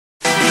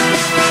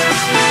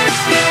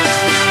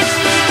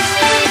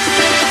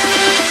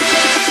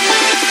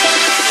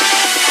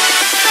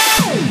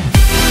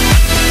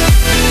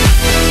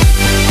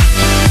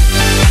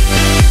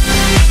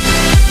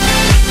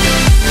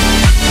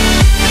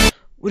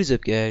What is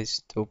up,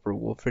 guys? Doper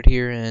Wolford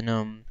here,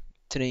 and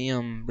today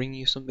bringing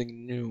you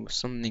something new,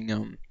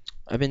 something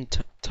I've been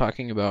t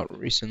talking about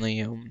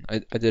recently.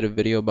 I did a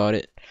video about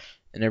it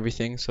and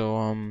everything.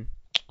 So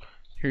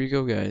here you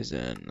go, guys,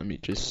 and let me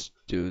just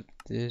do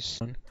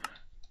this one.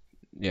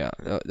 Yeah,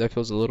 that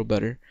feels a little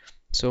better.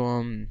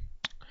 So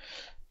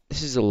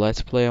this is a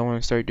let's play I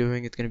want to start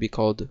doing. It's gonna be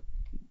called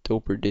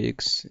Doper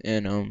Digs,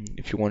 and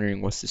if you're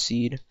wondering what's the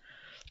seed,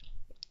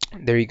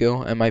 there you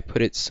go. I might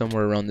put it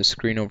somewhere around the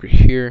screen over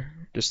here,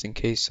 just in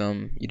case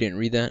you didn't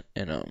read that.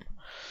 And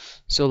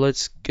so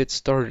let's get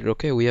started.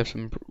 Okay, we have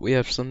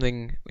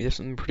something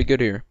pretty good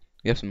here.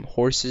 We have some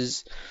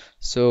horses.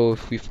 So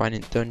if we find a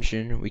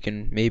dungeon, we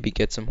can maybe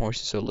get some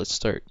horses. So let's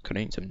start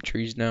cutting some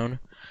trees down.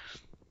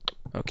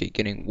 Okay,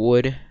 getting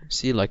wood.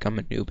 See, like I'm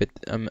a noob, but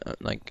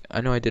like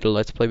I know I did a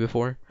let's play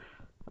before.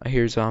 I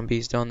hear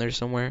zombies down there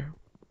somewhere.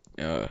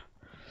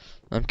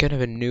 I'm kind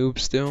of a noob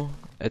still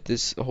at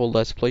this whole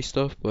let's play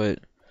stuff, but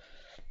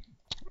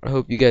I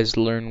hope you guys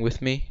learn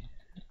with me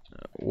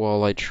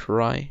while I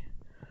try.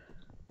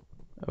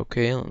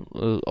 Okay,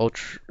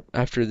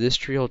 after this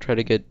tree, I'll try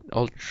to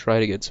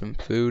get some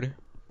food.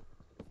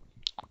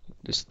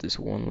 Just this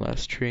one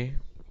last tree.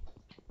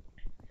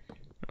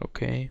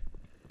 Okay.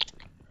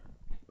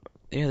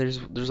 Yeah,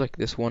 there's like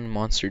this one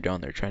monster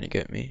down there trying to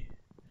get me.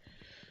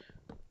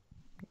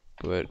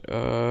 But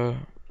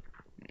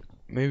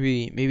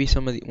maybe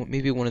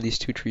one of these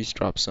two trees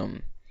drops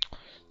some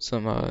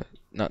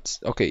nuts.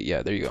 Okay,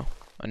 yeah, there you go.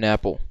 An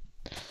apple.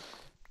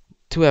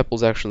 Two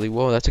apples actually.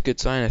 Whoa, that's a good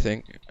sign, I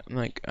think.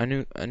 Like I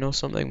know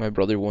something my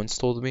brother once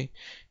told me.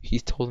 He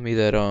told me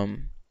that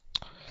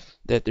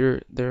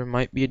that there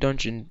might be a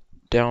dungeon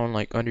down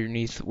like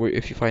underneath where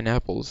if you find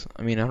apples.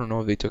 I mean, I don't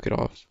know if they took it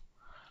off,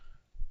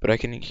 but I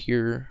can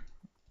hear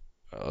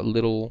a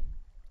little.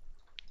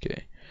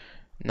 Okay,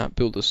 not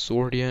build a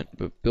sword yet,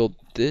 but build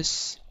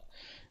this.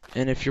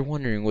 And if you're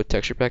wondering what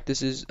texture pack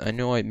this is, I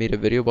know I made a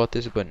video about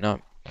this, but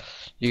not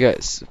you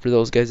guys. For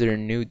those guys that are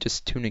new,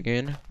 just tuning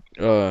in,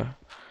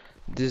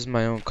 this is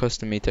my own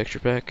custom made texture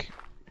pack.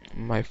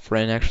 My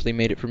friend actually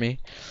made it for me.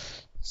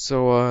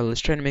 So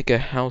let's try to make a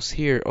house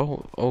here.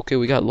 Oh, okay,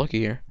 we got lucky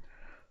here.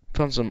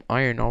 Found some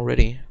iron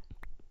already.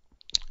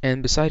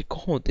 And beside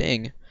coal,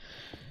 dang.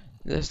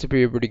 That's to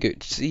be a pretty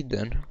good seed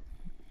then.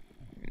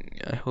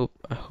 I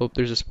hope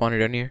there's a spawner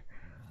down here.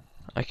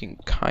 I can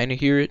kinda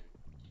hear it.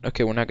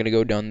 Okay, we're not gonna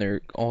go down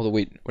there all the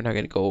way. We're not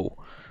gonna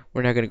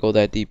go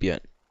that deep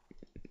yet.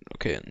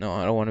 Okay, no,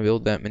 I don't wanna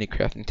build that many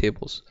crafting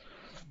tables.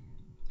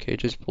 Okay,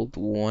 just build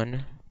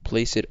one.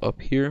 Place it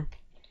up here.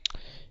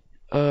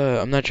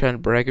 I'm not trying to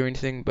brag or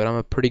anything, but I'm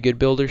a pretty good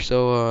builder,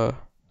 so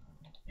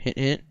hint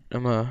hint.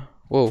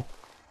 Whoa.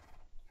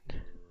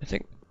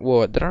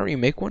 Whoa, did I already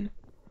make one?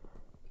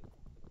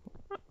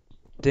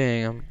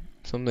 Dang,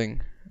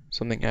 something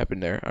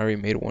happened there. I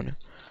already made one.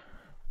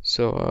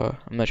 So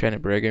I'm not trying to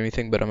brag or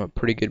anything, but I'm a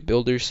pretty good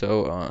builder,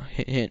 so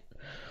hint hint.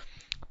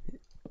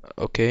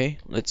 Okay,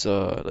 let's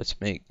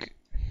make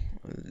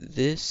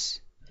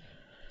this,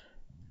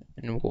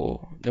 and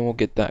we'll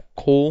get that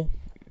coal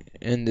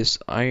and this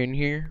iron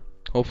here.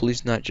 Hopefully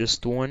it's not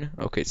just one.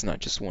 Okay, it's not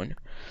just one.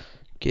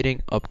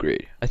 Getting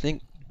upgrade. I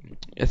think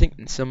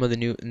in some of the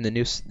new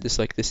this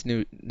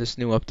new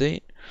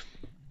update.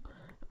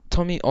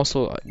 Tell me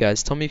also,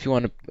 guys. Tell me if you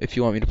want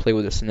me to play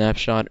with a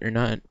snapshot or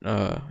not.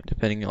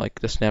 Depending like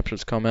the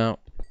snapshots come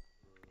out.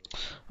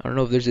 I don't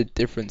know if there's a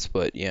difference,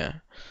 but yeah.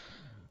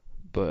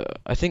 But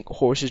I think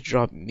horses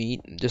drop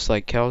meat just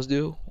like cows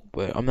do,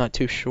 but I'm not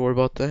too sure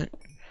about that.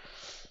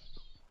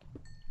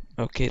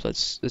 Okay,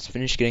 let's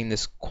finish getting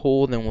this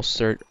coal, then we'll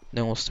start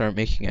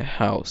making a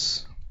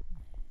house.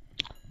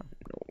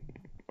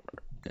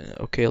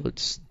 Okay,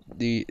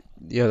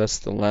 yeah, that's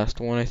the last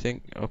one I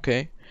think.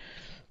 Okay.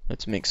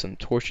 Let's make some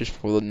torches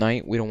for the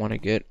night. We don't want to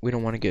get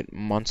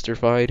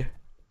monsterfied.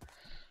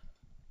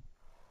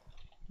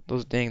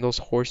 Those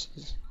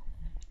horses.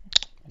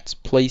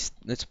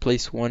 Let's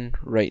place one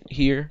right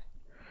here.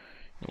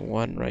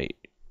 One right.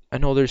 I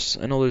know there's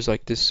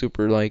like this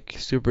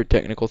super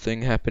technical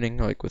thing happening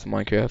like with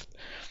Minecraft.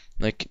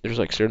 Like there's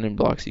like certain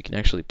blocks you can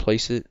actually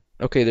place it.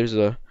 Okay, there's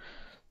a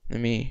let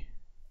me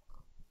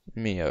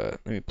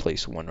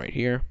place one right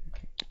here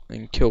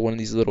and kill one of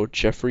these little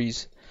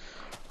Jeffreys.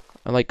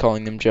 I like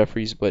calling them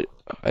Jeffreys, but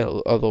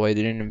although I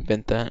didn't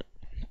invent that.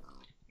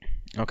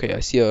 Okay, I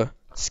see a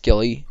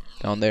skelly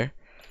down there,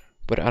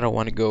 but I don't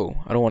want to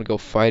go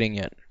fighting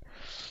yet.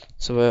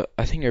 So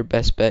I think your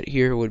best bet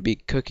here would be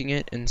cooking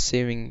it and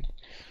saving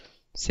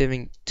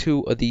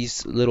two of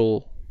these. Let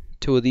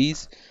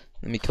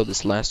me kill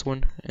this last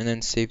one and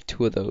then save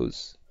two of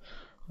those.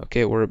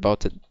 Okay, we're about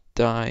to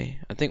die.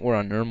 I think we're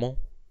on normal.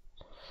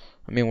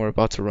 I mean, we're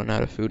about to run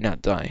out of food,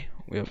 not die.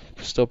 We have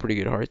still pretty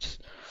good hearts.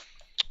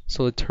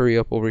 So let's hurry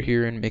up over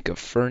here and make a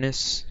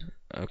furnace.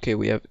 Okay,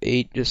 we have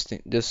 8,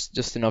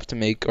 just enough to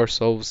make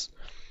ourselves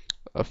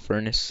a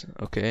furnace.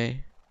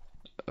 Okay.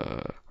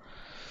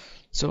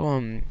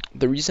 So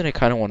the reason I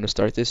kind of wanted to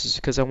start this is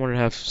because I wanted to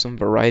have some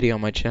variety on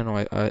my channel.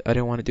 I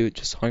didn't want to do it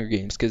just Hunger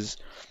Games, because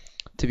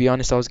to be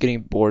honest, I was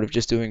getting bored of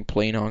just doing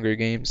plain Hunger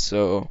Games.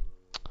 So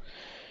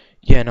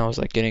yeah, and I was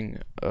like getting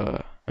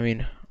I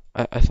mean,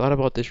 I thought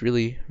about this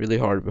really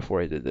hard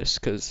before I did this,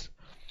 because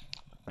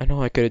I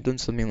know I could have done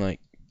something like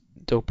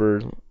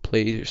doper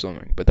plays or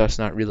something, but that's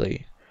not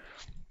really.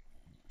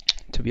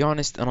 To be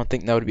honest, I don't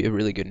think that would be a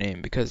really good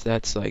name because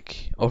that's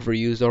like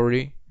overused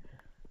already.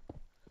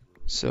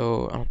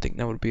 So I don't think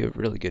that would be a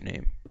really good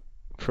name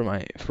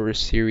for a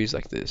series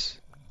like this.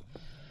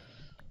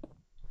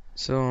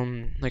 So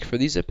like for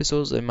these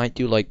episodes, I might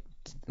do like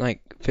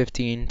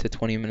 15 to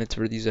 20 minutes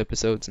for these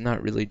episodes,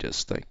 not really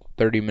just like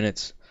 30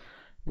 minutes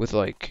with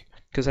like,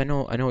 because I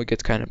know it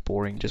gets kind of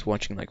boring just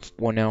watching like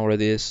 1 hour of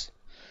this.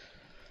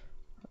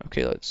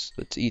 Okay, let's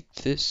eat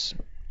this.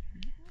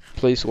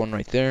 Place one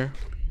right there.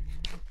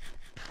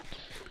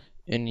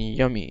 And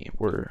yummy,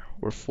 we're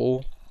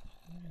full.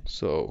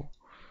 So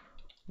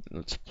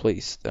let's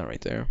place that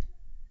right there.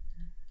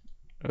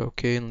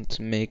 Okay, let's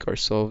make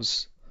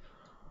ourselves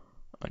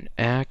an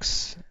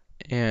axe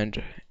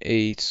and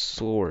a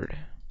sword,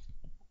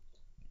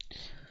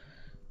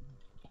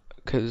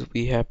 because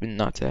we happen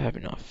not to have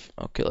enough.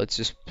 Okay, let's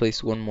just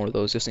place one more of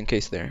those just in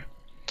case there.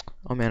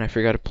 Oh man, I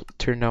forgot to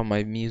turn down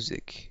my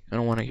music. I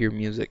don't want to hear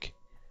music.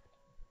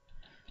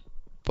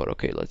 But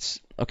okay,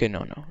 okay,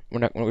 no,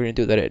 we're gonna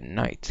do that at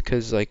night,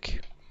 because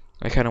like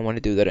I kind of want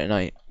to do that at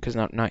night, because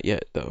not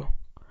yet though.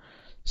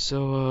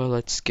 So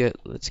let's get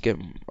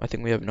I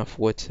think we have enough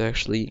wood to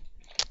actually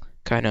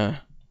kind of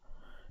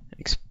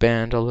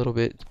expand a little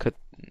bit. Cut,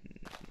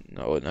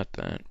 no, not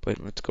that, but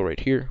let's go right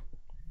here.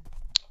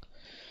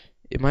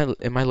 It might look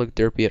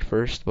derpy at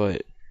first,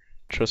 but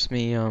trust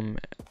me, when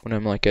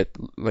I'm like at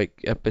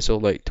like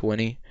episode like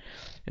 20,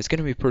 it's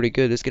gonna be pretty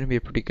good. It's gonna be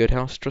a pretty good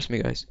house. Trust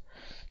me, guys,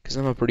 because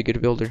I'm a pretty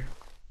good builder.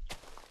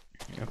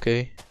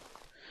 Okay.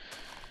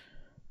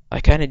 I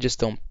kind of just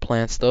don't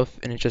plan stuff,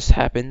 and it just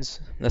happens.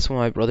 That's what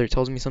my brother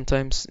tells me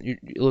sometimes.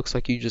 It looks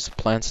like you just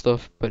plan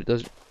stuff, but it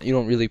does. You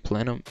don't really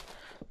plan them,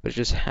 but it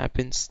just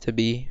happens to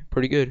be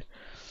pretty good.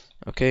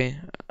 Okay,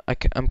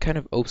 I'm kind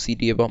of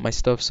OCD about my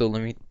stuff, so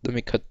let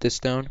me cut this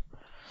down.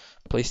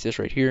 Place this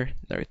right here,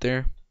 that right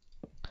there.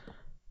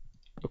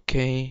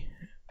 Okay.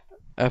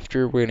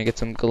 After we're gonna get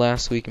some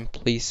glass, so we can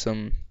place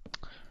some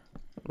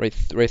right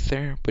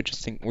there. But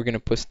just think, we're gonna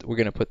put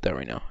that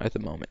right now at the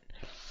moment.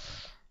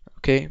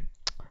 Okay.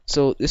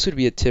 So this would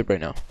be a tip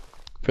right now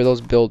for those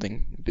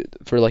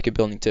for like a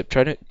building tip.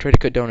 Try to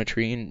cut down a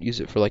tree and use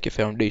it for like a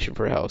foundation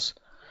for a house.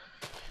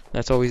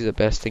 That's always the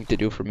best thing to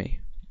do for me.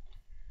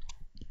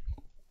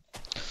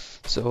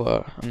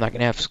 So I'm not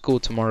gonna have school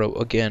tomorrow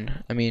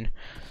again. I mean,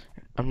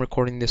 I'm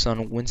recording this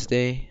on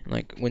Wednesday,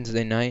 like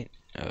Wednesday night,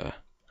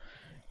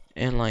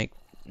 and like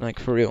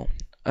for real,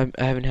 I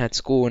haven't had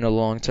school in a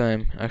long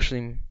time.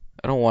 Actually,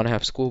 I don't want to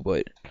have school,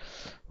 but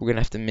we're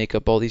gonna have to make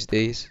up all these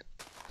days.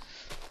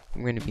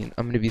 I'm gonna be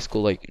in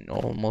school like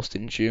almost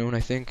in June, I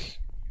think.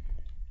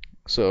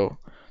 So,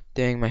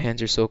 dang, my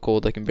hands are so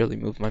cold I can barely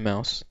move my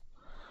mouse.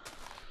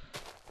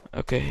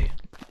 Okay,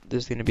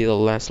 this is gonna be the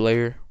last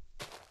layer.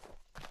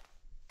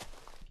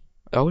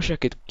 I wish I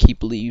could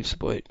keep leaves,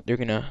 but they're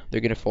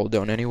gonna fall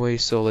down anyway,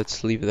 so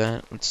let's leave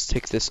that. Let's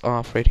take this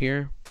off right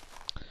here.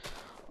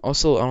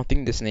 Also, I don't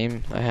think this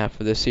name I have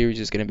for this series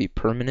is gonna be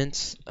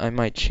Permanence. I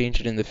might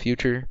change it in the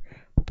future,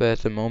 but at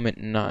the moment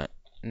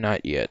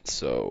not yet.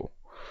 So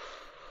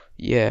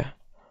yeah,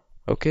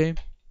 okay,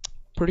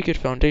 pretty good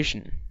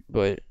foundation,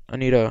 but I'm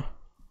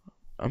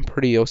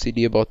pretty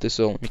OCD about this,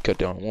 so let me cut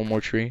down one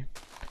more tree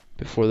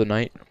before the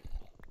night.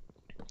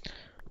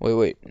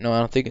 Wait, no, I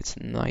don't think it's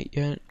night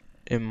yet.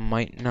 It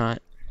might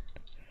not.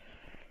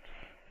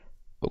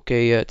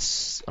 Okay, yeah,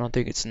 I don't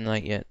think it's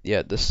night yet.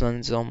 Yeah, the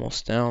sun's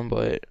almost down,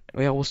 but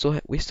yeah, we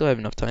still have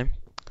enough time.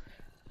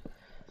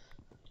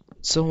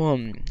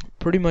 So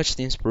pretty much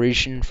the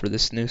inspiration for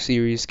this new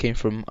series came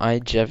from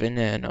Jevin,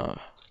 and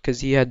cause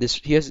he had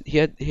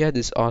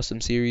this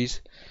awesome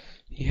series.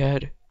 He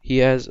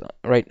has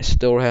right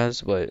still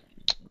has, but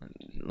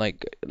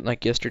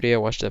like yesterday I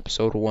watched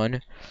episode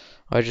 1.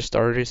 I just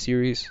started a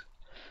series.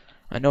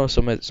 I know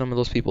some of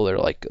those people are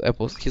like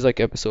he's like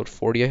episode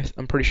 40.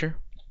 I'm pretty sure.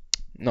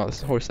 No,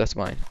 this horse, that's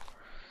mine.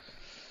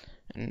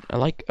 And I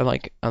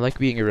like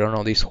being around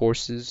all these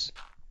horses.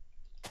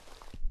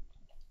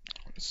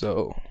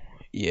 So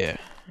yeah,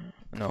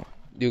 no,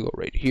 you go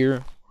right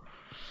here.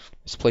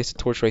 Let's place a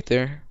torch right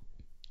there.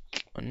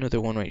 Another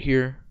one right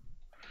here.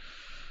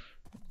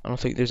 I don't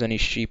think there's any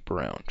sheep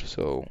around,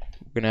 so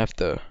we're gonna have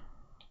to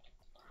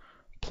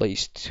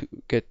place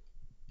get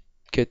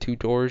 2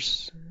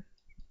 doors.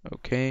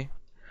 Okay,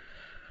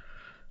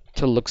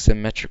 to look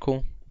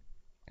symmetrical.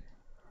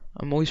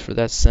 I'm always for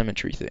that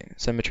symmetry thing,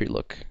 symmetrical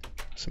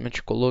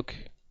look.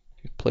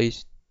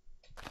 Place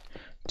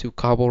 2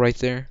 cobble right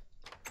there,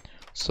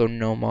 so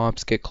no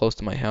mobs get close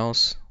to my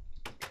house.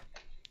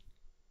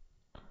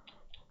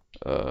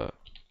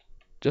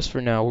 Just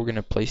for now, we're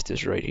gonna place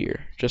this right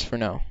here. Just for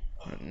now.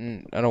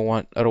 I don't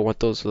want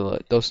those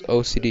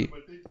OCD.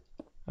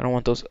 I don't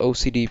want those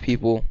OCD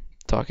people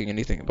talking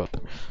anything about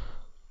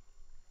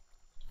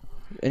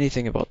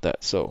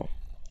that. So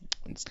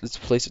Let's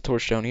place a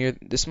torch down here.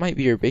 This might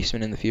be your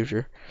basement in the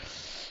future,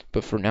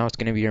 but for now it's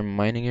gonna be your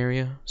mining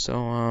area. So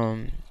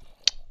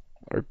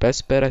our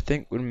best bet I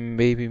think would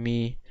maybe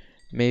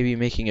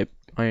making an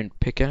iron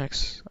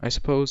pickaxe, I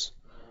suppose.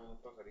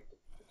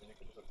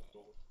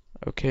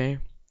 Okay.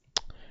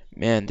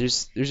 Man,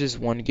 there's this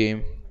one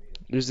game.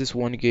 There's this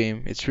one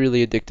game. It's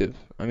really addictive.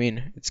 I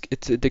mean, it's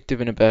addictive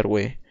in a bad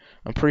way.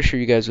 I'm pretty sure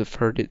you guys have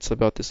heard it. It's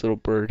about this little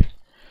bird.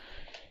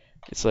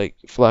 It's like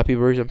Flappy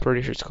Birds, I'm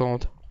pretty sure it's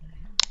called.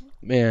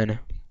 Man,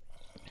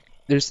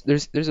 there's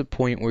a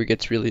point where it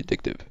gets really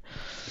addictive.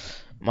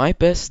 My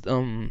best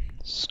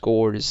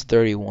score is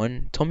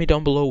 31. Tell me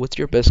down below what's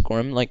your best score.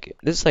 I'm like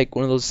this is like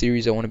one of those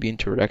series I want to be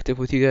interactive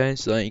with you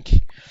guys. Like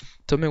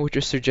tell me what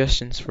your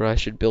suggestions for I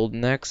should build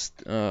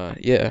next.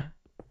 Yeah.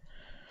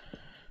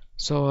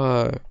 So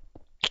I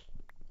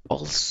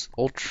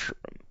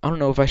don't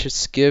know if I should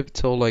skip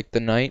till like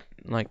the night,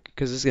 like,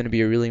 cause this is gonna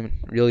be a really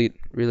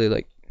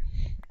like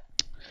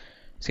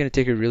it's gonna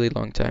take a really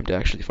long time to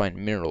actually find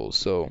minerals.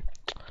 So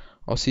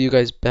I'll see you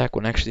guys back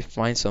when I actually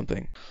find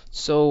something.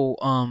 So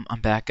I'm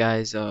back,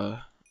 guys.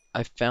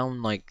 I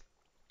found like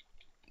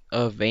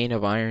a vein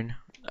of iron.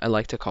 I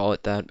like to call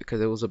it that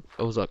because it was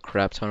a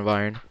crap ton of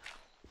iron.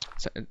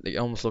 So it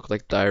almost looked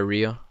like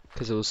diarrhea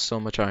because it was so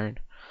much iron.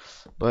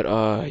 But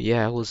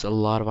yeah, it was a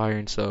lot of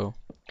iron. So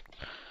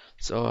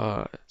that's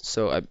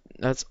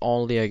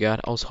all I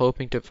got. I was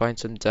hoping to find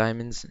some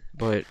diamonds,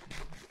 but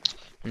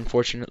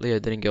unfortunately I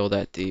didn't go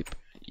that deep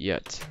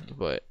yet.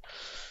 But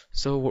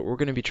so what we're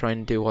gonna be trying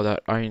to do while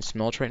that iron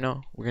smelts right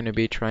now, we're gonna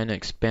be trying to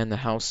expand the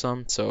house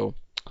some. So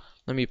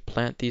let me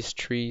plant these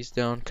trees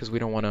down because we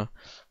don't wanna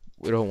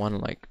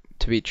like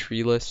to be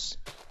treeless.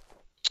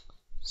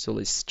 So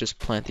let's just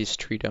plant these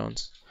tree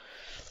downs.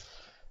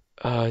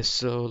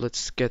 So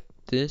let's get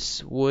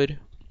this wood.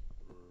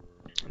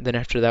 Then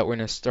after that, we're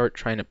gonna start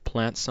trying to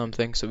plant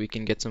something so we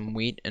can get some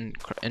wheat and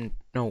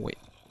no wait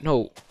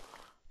no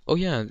oh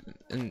yeah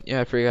and yeah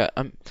I forgot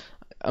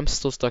I'm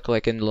still stuck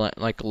like in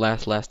like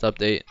last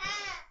update.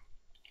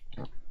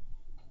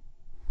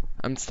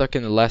 I'm stuck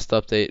in the last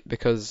update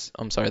because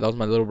I'm sorry, that was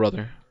my little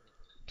brother.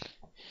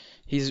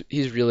 He's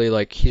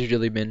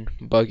really been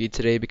buggy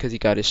today because he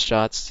got his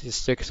shots, his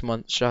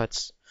 6-month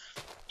shots.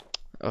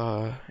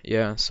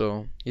 Yeah,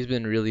 so he's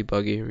been really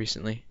buggy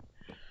recently.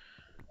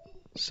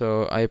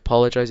 So I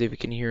apologize if you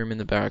can hear him in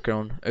the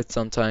background at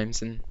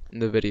sometimes in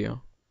the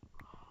video.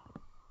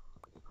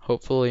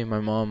 Hopefully my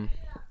mom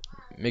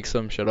makes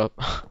him shut up.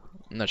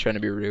 I'm not trying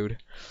to be rude.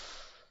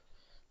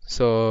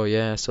 So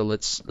yeah, so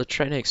let's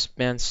try to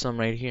expand some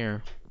right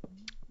here.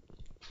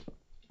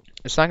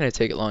 It's not gonna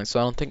take it long, so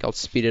I don't think I'll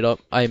speed it up.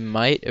 I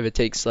might if it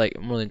takes like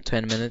more than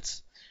 10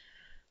 minutes,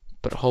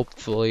 but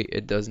hopefully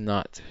it does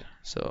not.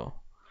 So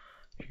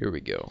here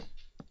we go.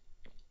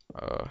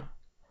 Uh,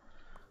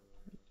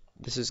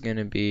 this is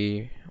gonna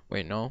be.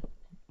 Wait, no,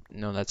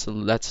 that's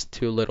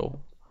too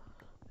little.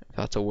 If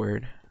that's a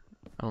word.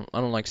 I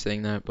don't like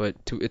saying that, but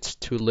it's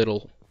too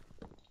little.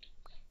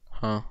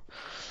 Huh.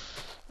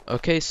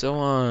 Okay, so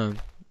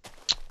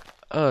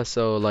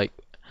like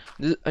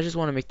I just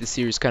want to make the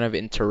series kind of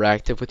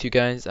interactive with you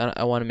guys.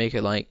 I want to make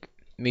it like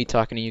me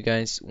talking to you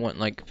guys, want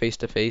like face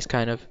to face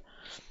kind of.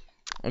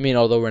 I mean,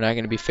 although we're not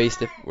going to be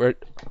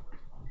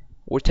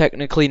we're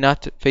technically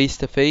not face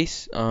to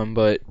face,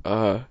 but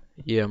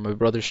yeah, my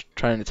brother's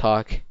trying to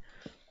talk,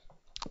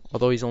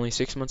 although he's only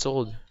 6 months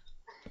old.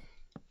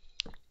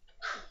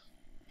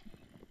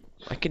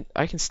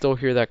 I can still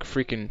hear that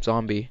freaking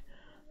zombie.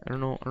 I don't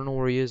know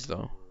where he is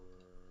though.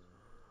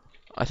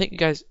 I think you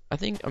guys,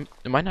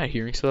 am I not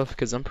hearing stuff?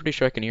 Because I'm pretty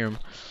sure I can hear him.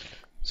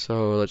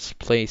 So let's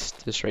place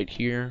this right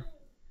here.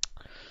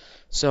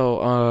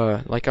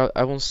 So like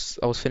I was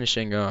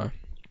finishing I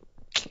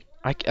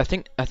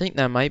think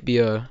that might be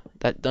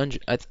that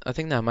dungeon. I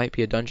think that might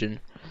be a dungeon.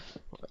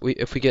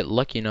 If we get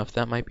lucky enough,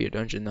 that might be a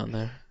dungeon down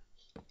there.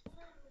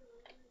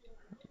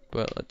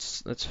 But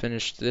let's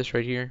finish this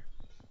right here.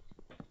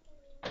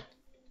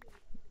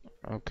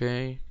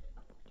 Okay.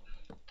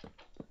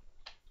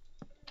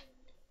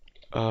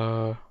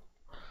 Yeah,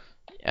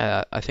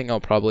 I think I'll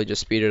probably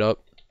just speed it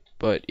up.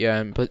 But yeah,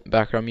 and put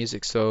background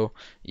music. So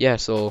yeah,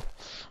 so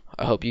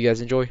I hope you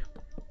guys enjoy.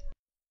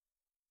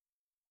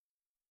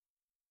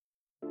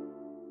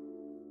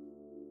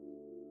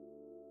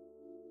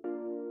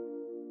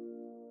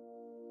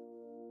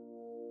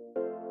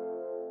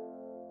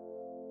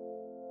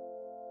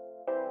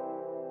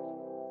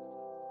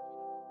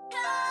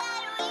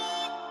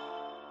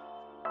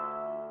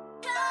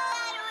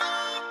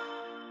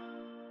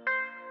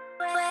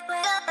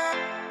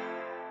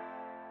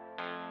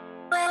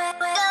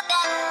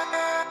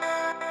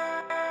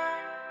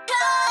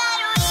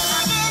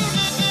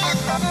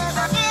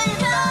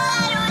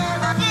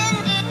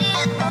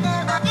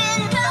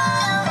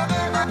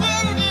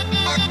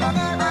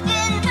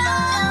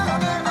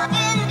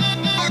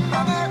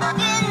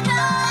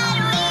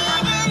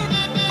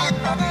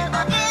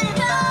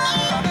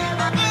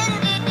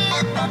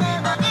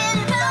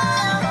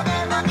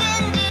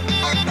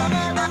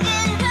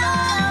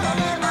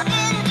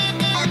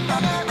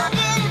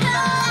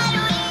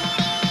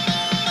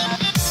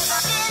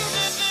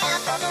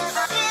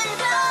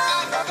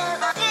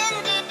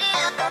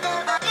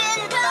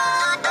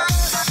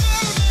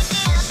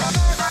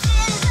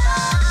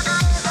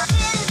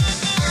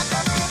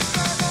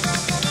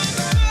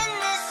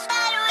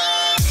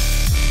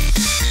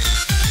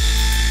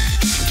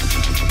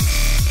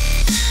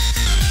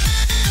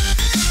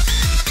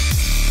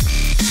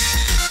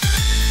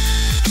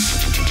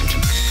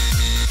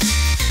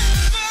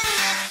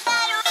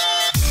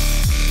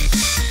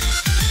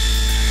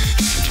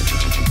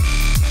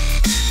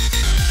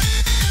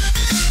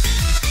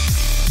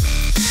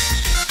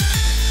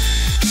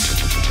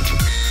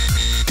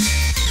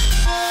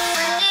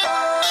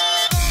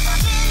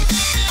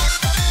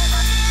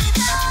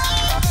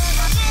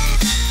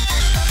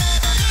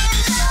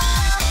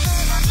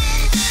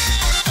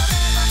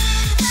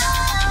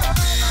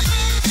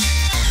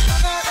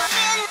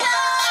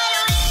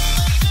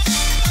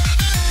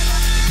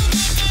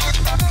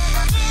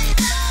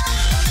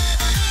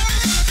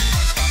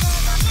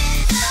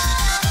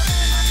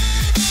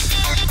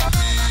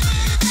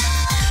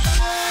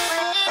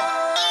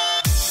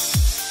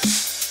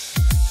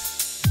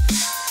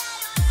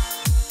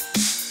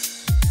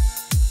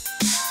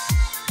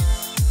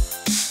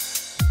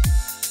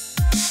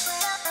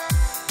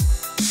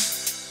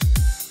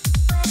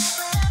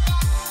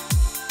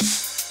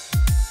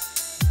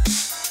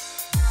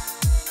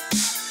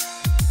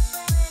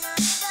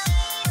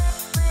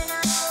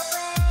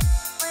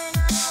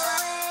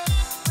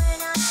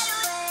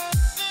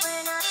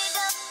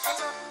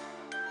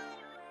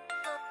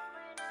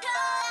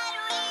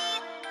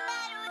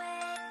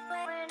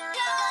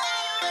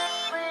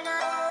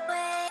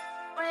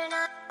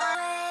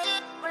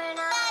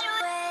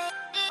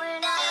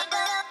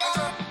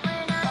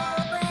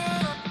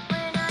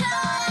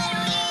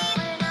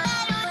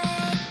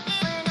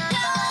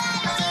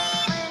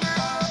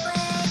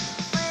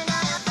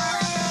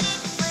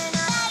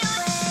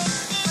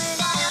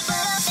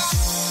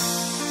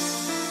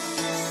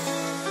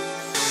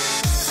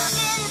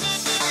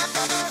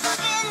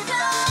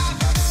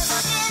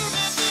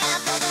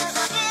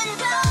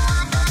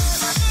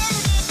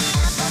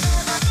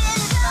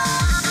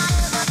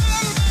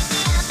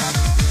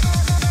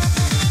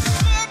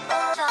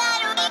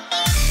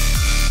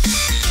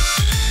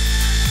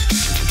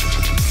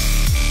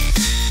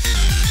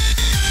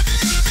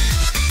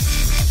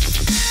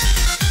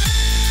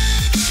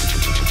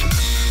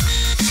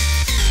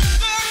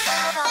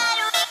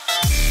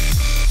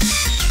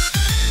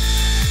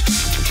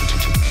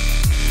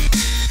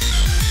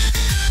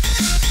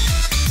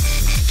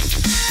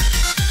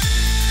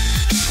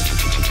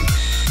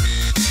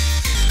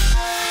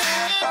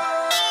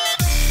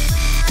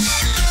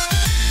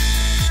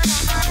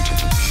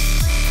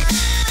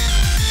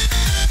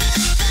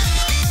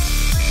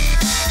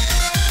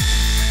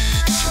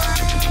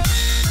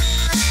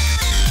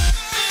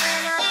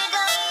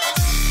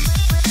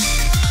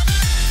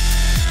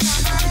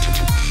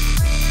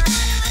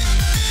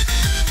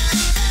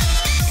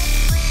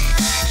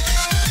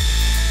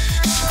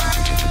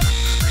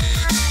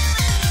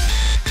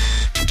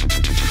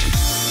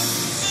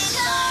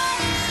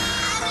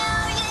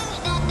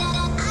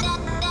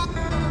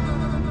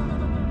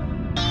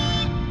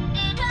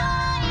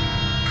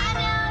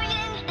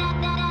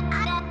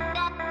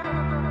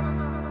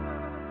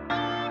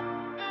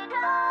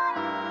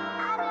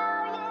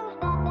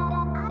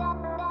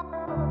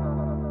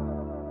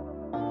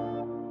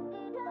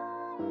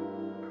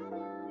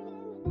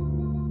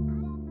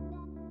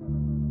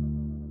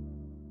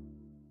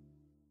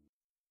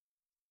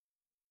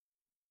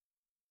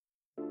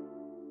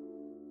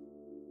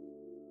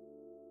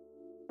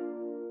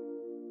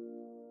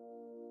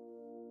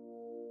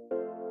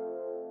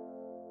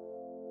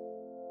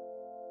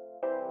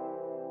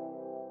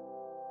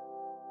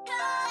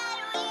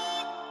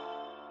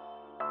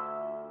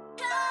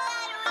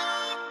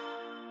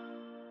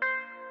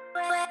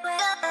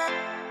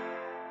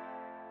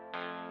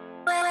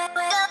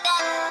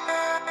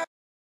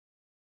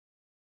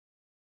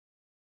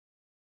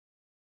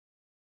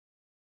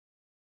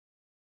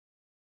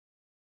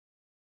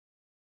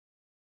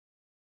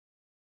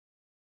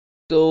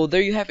 So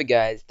there you have it,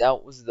 guys.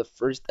 That was the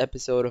first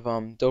episode of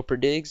Doper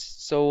Digs.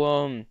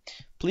 So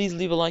please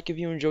leave a like if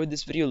you enjoyed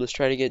this video. Let's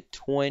try to get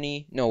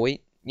 20. No,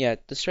 wait. Yeah,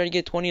 let's try to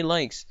get 20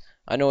 likes.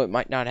 I know it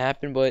might not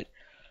happen, but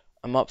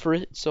I'm up for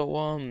it. So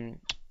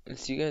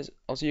let's see you guys.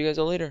 I'll see you guys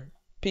all later.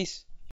 Peace.